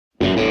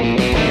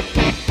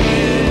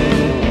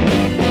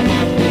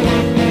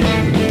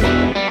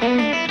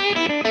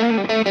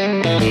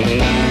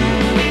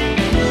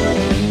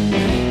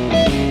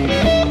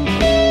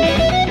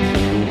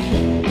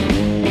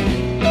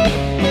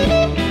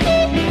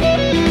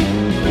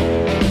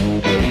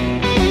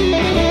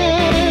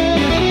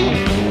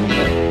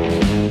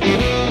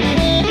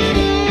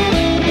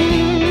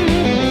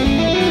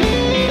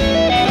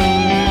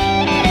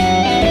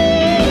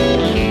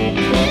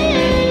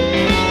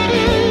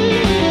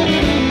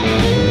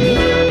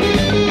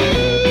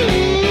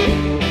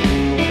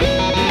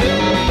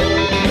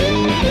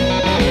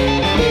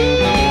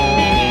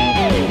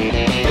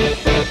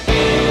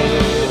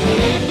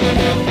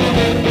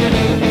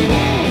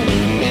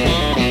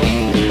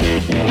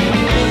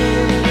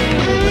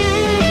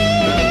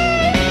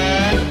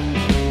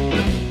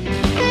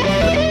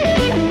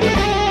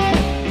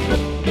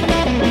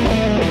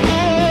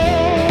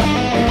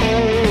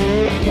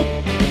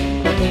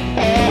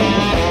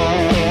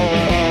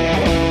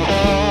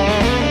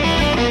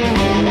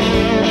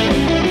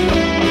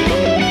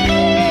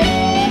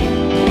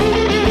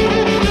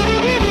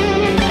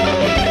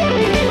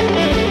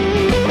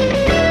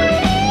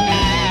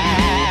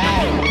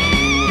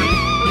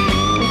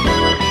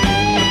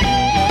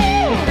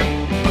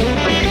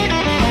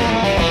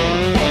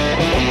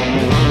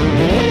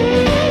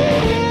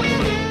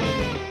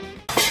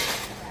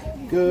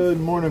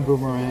morning,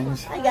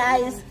 Boomerangs. Hi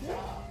guys.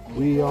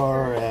 We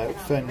are at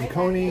Fenton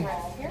Coney,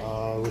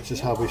 which is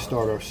how we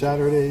start our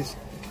Saturdays.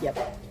 Yep.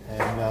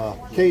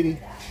 And Katie.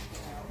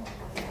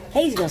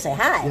 Hey, he's gonna say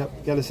hi.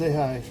 Yep, gotta say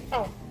hi.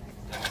 Oh.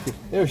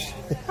 There she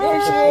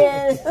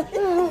is.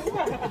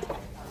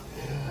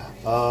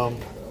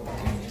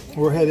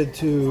 We're headed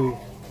to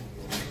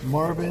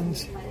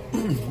Marvin's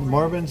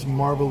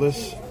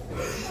Marvelous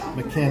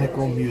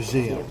Mechanical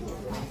Museum.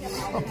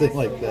 Something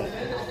like that.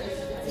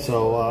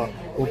 So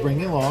we'll bring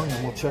you along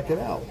and we'll check it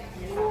out.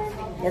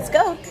 Let's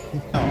go.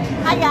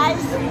 Hi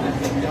guys.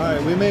 All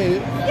right, we made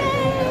it.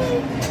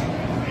 Yay!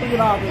 Look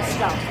at all this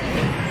stuff.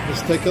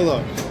 Let's take a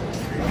look.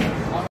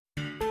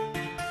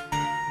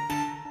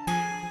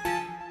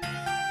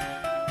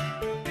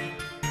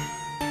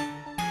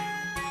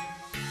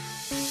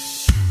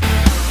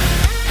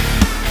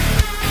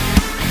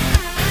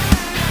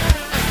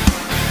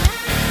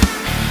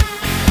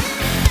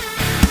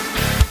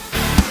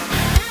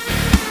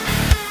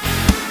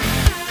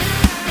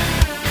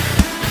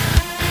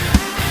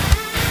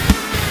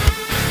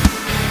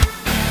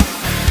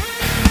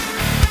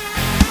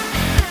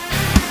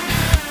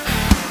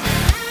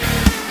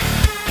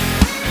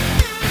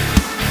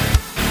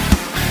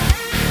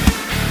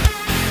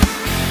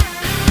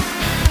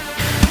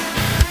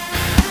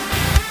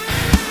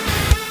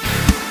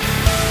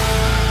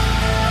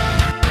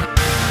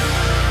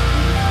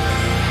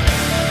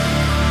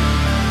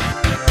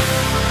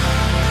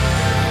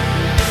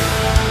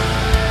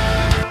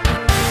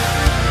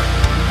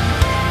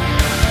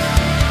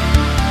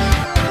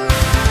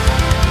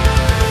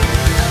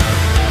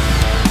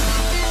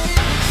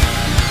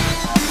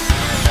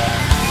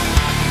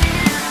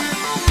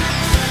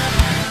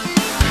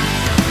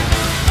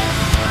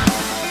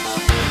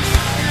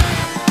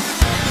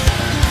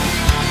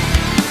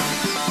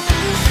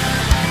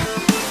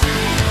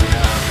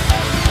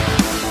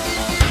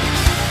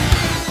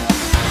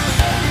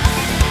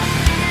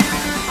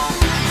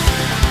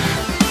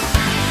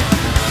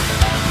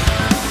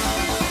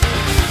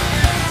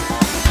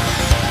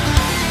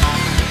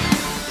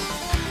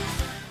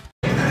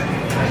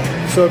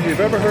 So if you've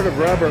ever heard of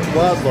Robert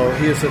Wadlow,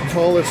 he is the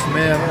tallest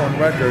man on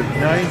record,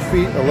 9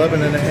 feet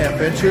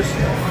 11.5 inches.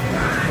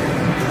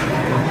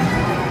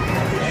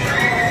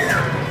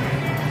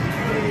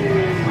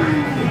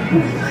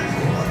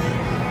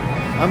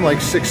 I'm like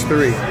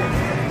 6'3".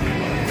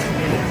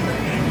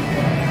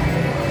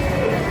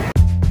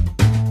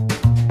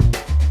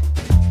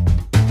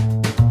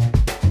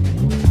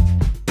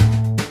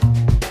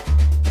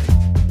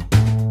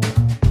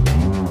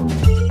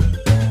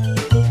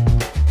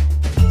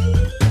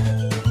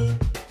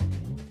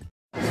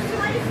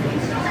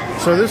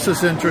 So this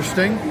is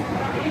interesting.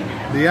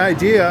 The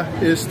idea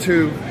is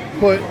to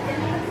put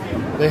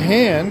the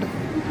hand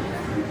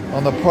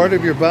on the part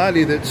of your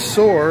body that's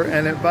sore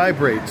and it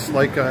vibrates,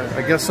 like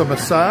I guess a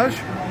massage.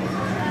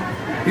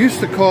 It used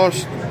to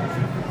cost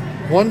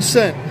 1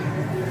 cent.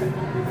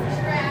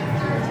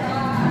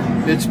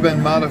 It's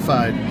been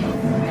modified.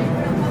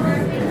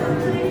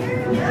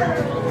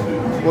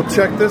 Well,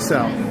 check this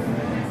out.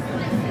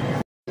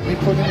 Let me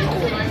put it.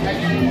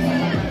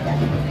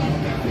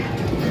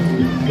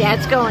 Yeah,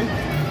 it's going.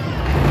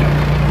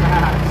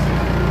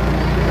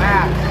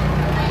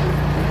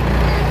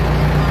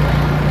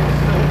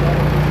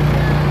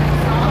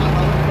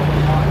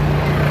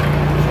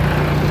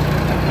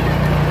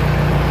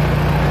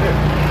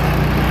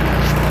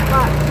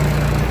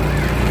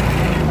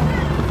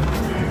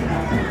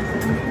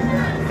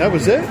 That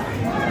was it?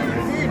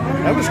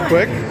 That was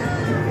quick.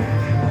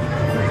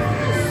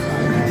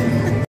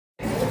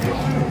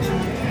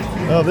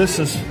 Oh, this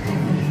is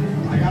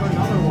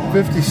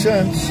 50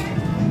 cents.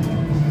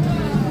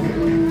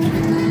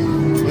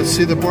 Let's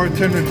see the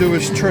bartender do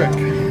his trick.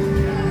 Did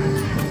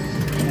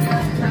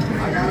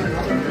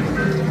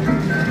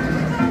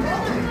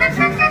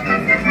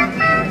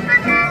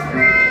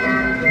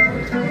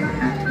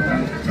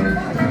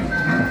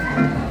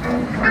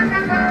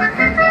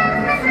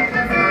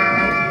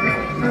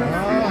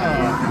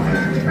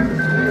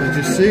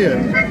you see it?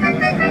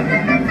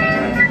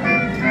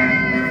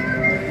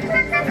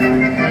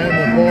 And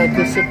the ball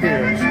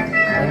disappears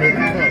under the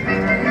cup.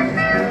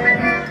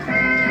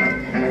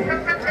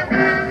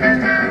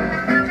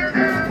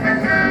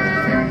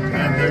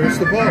 There's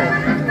the ball.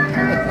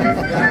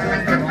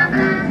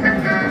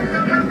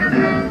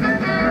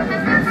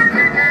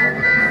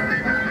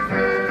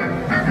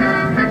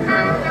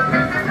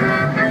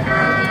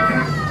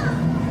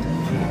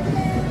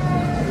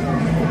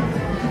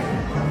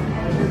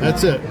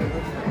 That's it.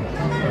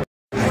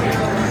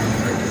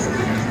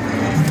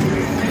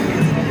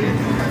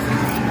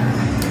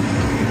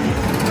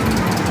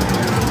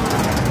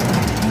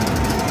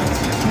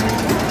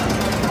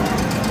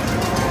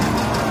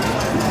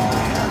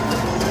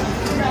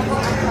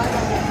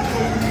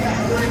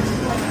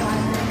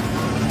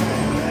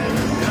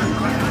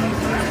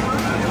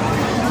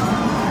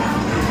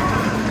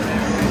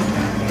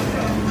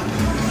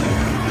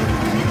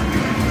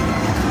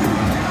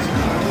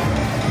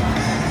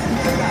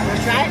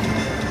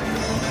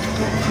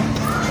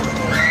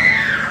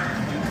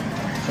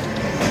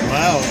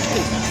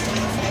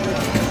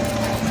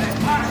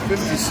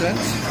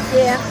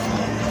 Yeah.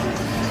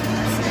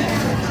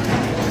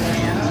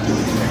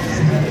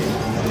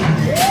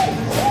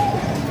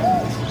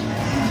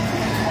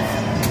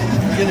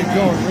 Get it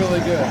going really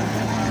good.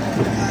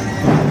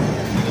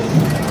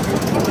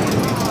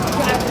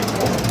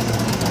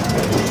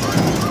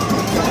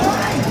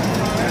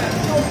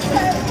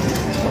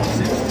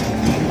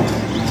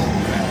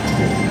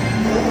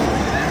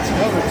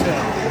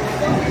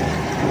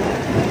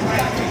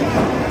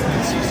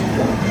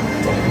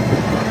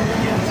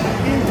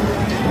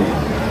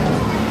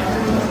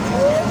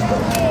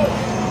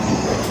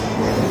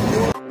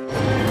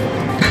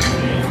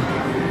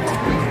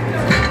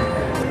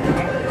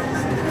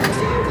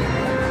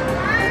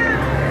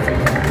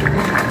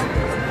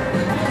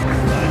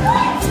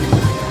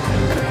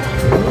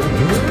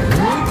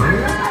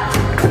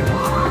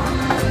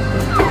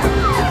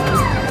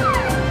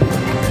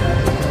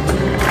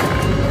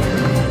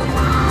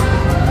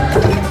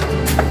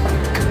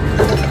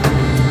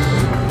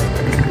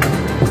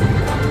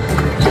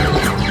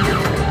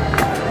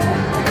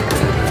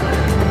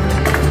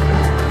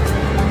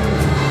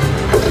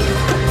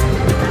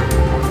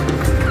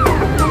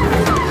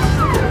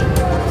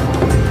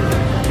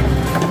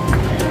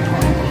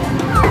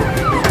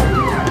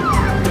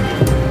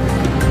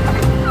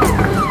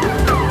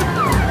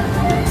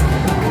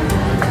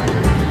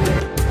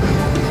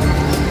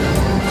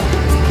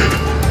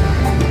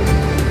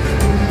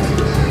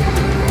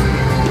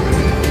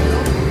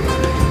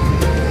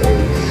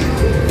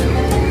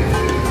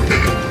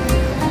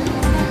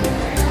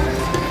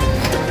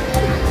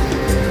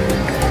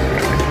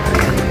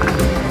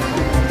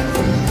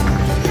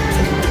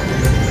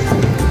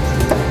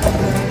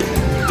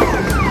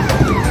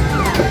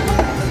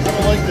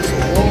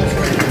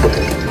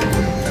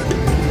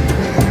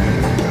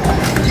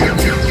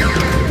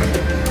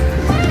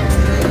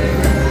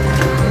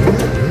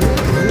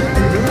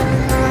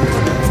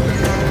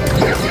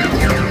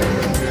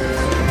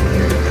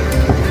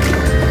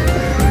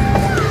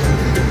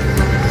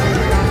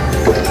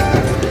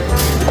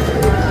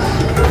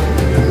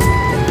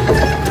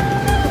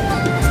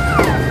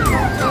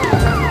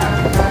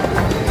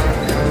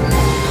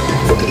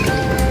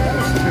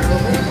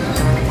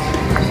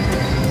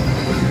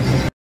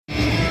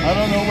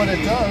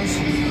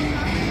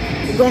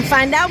 We're gonna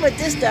find out what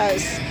this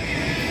does.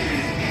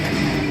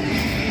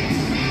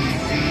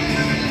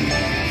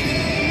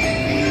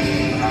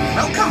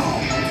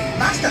 Welcome!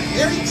 Master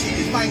Fairy Chief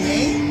is my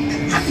name,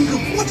 and Happy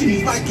Good Fortune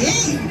is my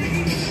game.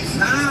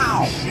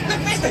 Now,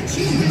 let Master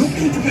Chief look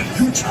into the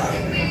future.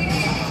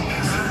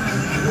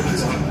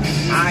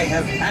 I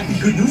have happy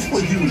good news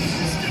for you.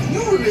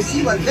 You will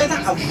receive a letter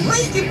of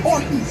great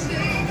importance.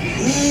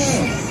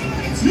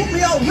 Yes, you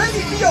may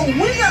already be a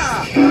winner.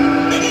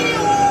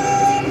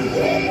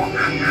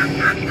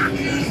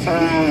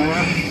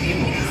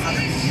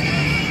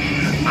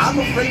 I'm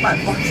afraid my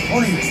box is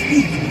only to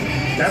speak.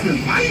 That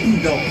reminds me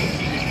though.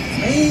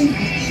 Man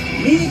who eats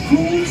many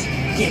fools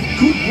get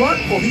good work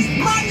for his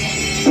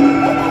money.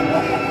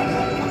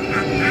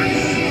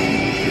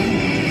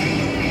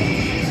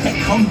 That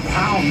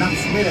compound not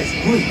smell as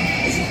good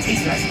as it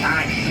tastes last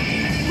time.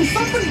 Will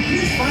somebody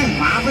please find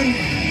Marvin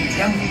and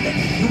tell me that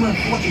the human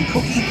fortune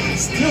cookie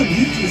still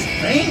needs his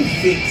brain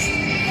fixed?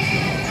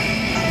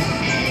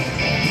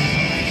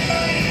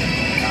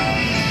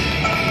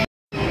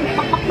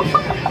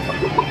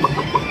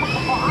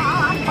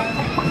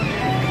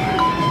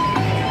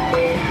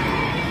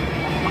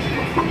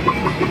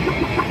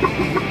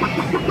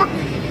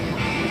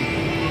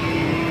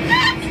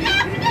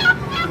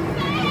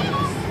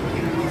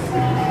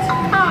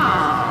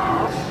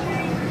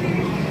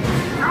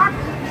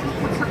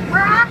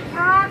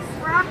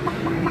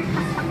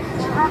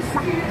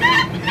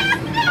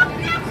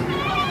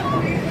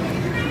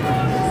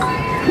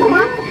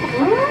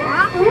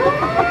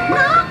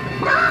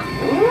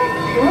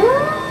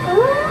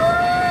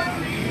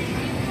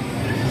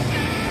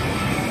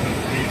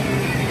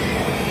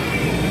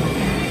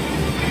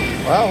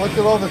 Wow, look at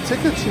all the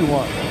tickets you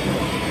won.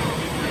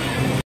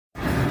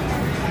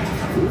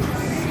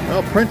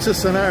 Well,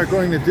 Princess and I are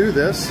going to do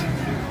this.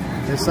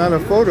 It's not a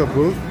photo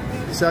booth,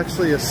 it's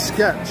actually a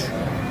sketch.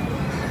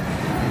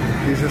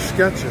 These are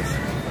sketches.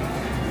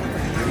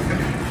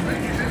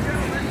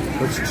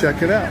 Let's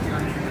check it out.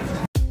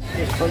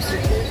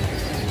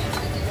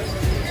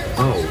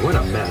 Oh, what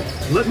a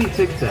mess. Let me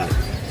fix that.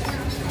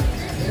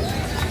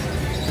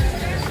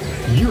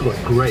 You look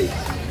great.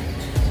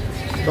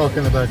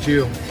 Talking about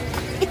you.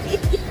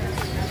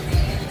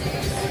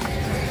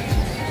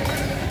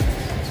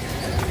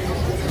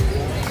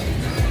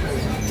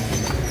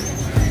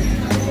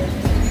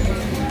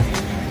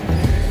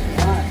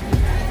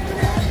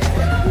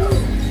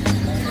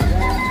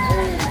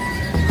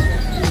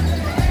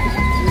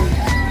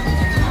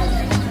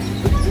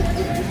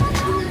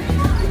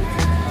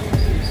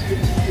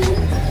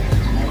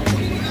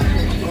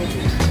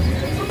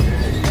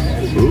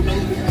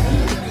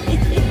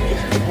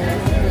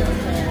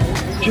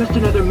 Just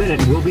another minute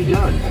and we'll be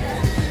done.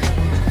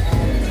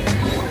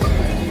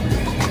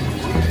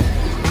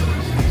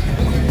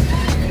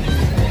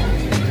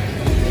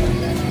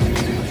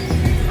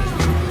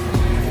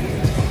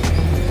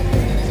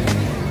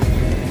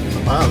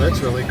 Wow, that's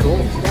really cool.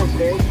 That's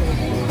very cool.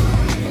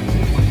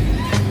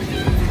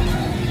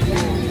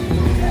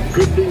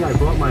 Good thing I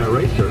brought my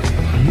eraser.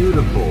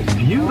 Beautiful,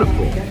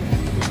 beautiful.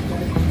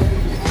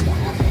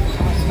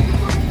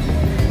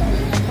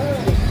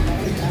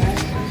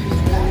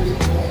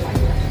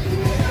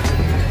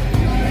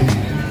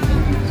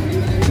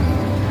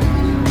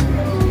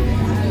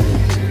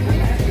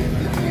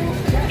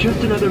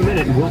 Just another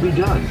minute and we'll be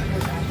done.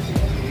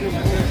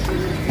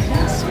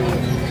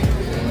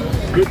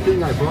 Good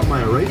thing I brought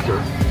my eraser.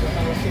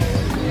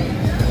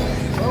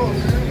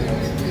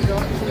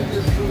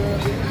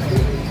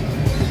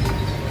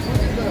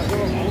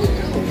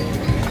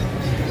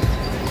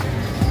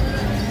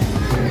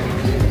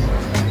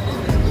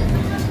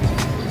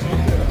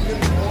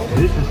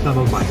 This is some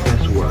of my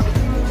best work.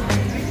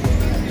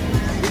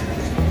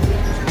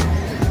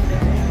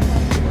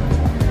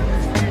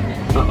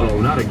 Uh-oh,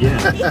 not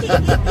again.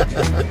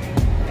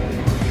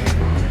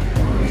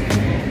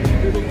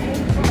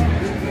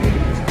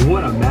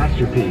 What a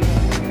masterpiece.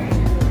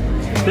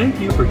 Thank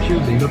you for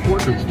choosing the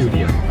Portrait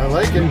Studio. I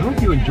like it. We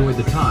hope you enjoyed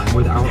the time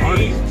with our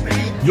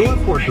artists. Your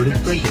portrait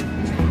is printed.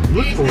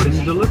 Look for it in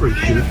the delivery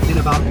chute in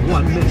about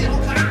 1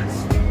 minute.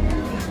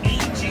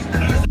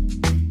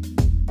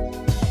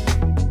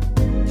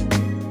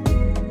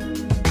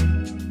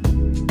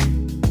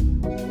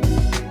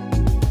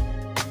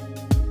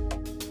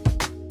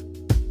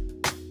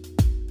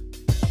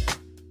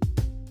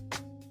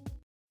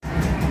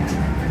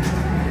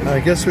 I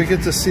guess we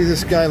get to see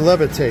this guy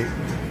levitate.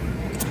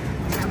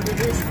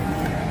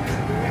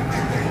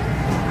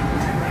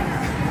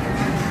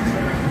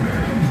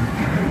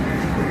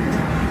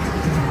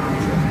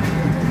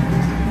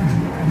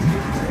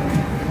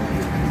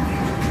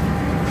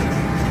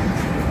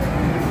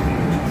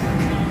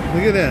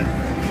 Look at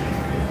that.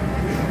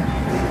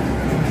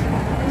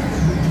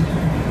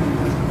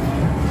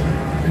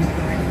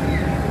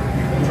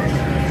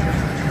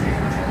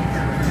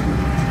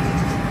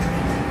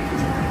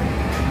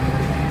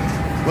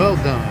 Well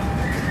done.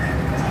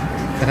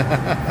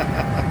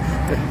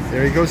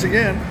 There he goes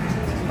again.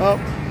 Oh,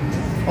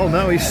 oh,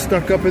 now he's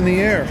stuck up in the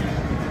air.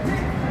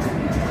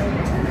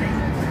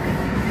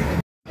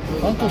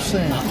 Uncle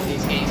Sam.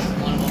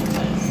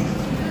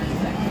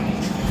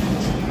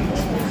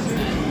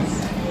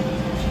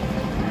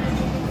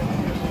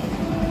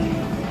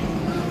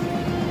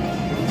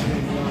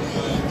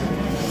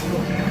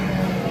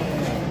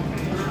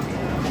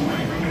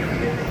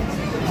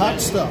 Hot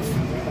stuff.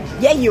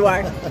 Yeah, you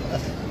are.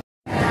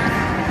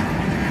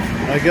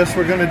 I guess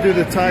we're going to do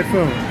the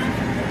typhoon.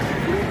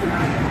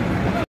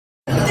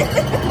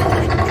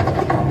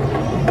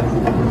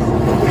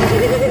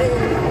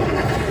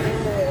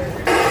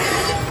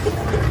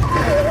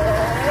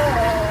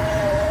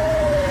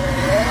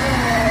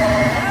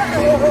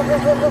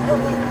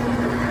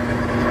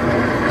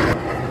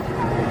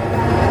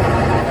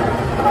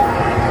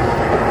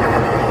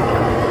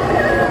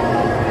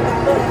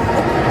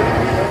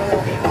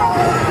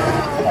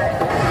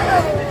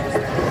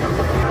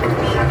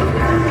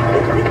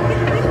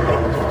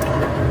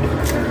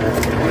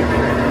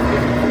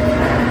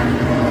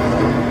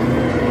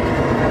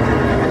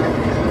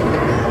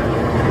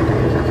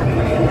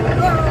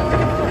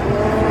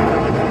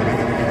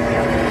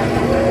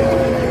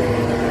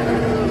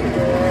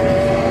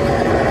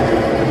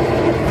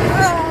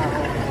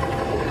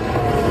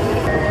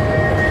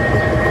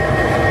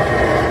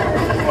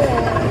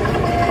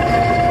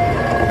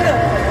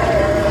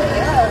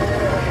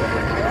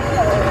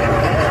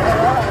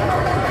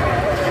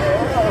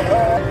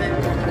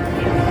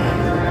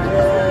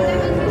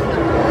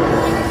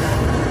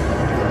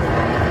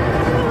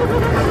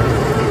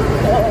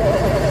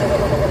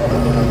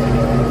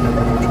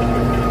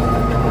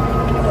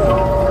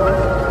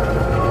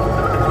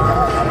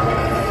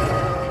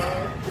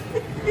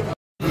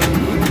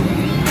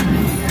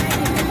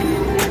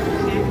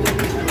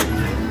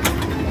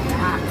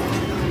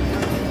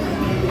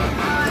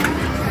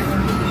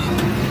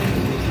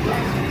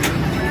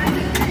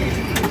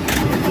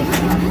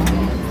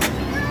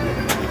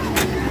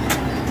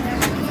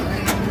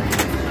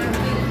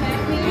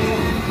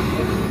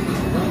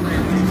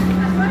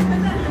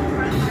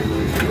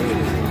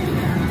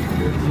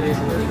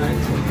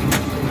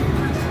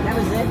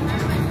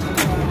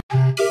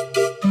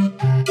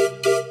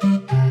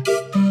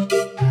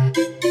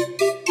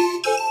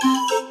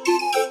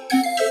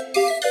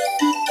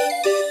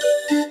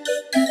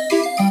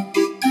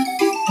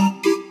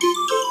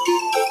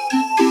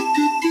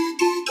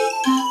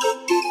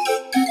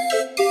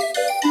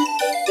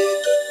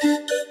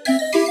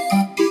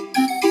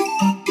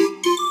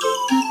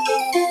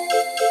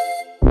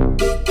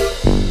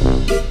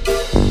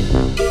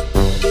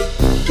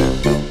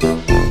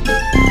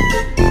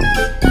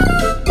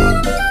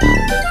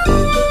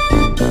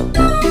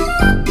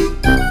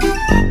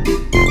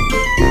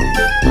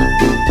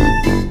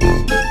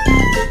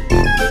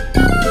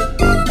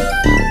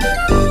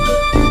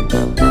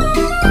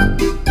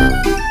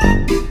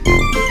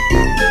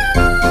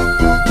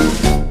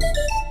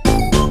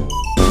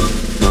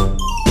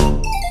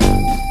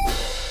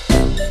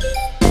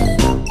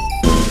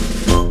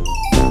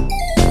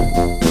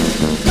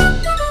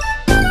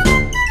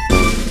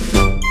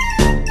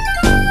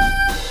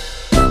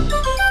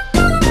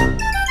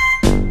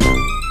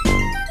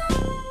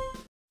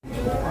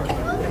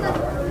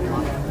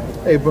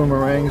 Hey,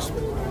 Boomerangs,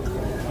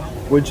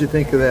 what'd you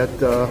think of that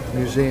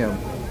museum?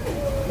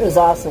 It was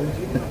awesome.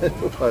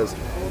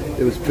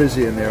 It was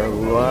busy in there. A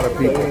lot of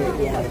people.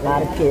 Yeah, a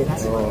lot of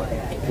kids.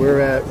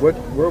 Where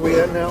are we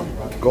at now?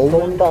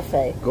 Golden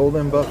Buffet.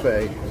 Golden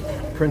Buffet.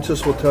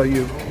 Princess will tell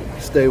you,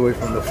 stay away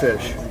from the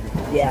fish.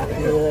 Yeah,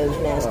 it was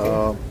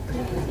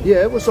nasty.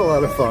 Yeah, it was a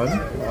lot of fun.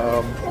 It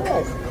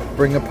was.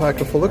 Bring a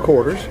pocket full of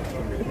quarters.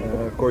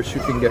 Of course,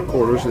 you can get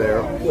quarters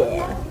there.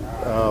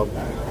 Yeah.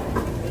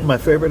 My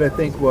favorite, I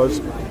think,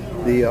 was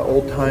the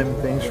old-time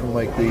things from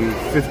like the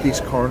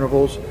 50s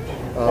carnivals.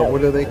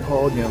 What are they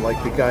called? You know,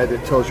 like the guy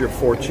that tells your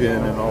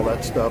fortune and all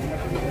that stuff.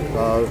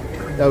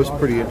 That was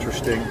pretty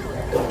interesting.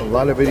 A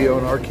lot of video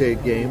and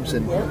arcade games,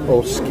 and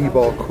old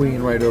skee-ball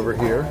queen right over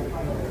here.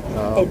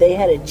 Hey, they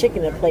had a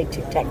chicken that played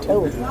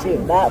tic-tac-toe with you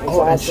too. That was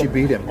awesome. And she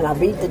beat him. And I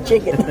beat the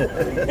chicken.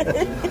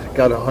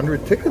 Got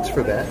 100 tickets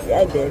for that.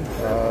 Yeah, I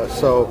did.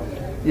 So,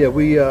 yeah,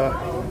 we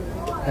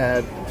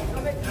had,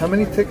 how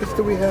many tickets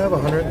do we have?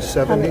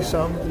 170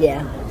 some?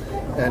 Yeah.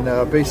 And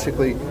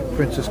basically,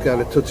 Princess got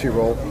a Tootsie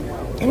Roll.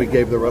 We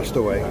gave the rest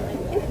away,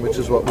 which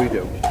is what we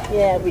do.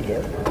 Yeah, we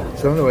do.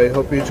 So anyway,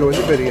 hope you enjoyed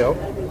the video.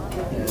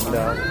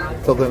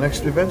 And till the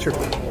next adventure.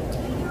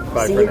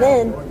 Bye See for you now.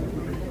 then.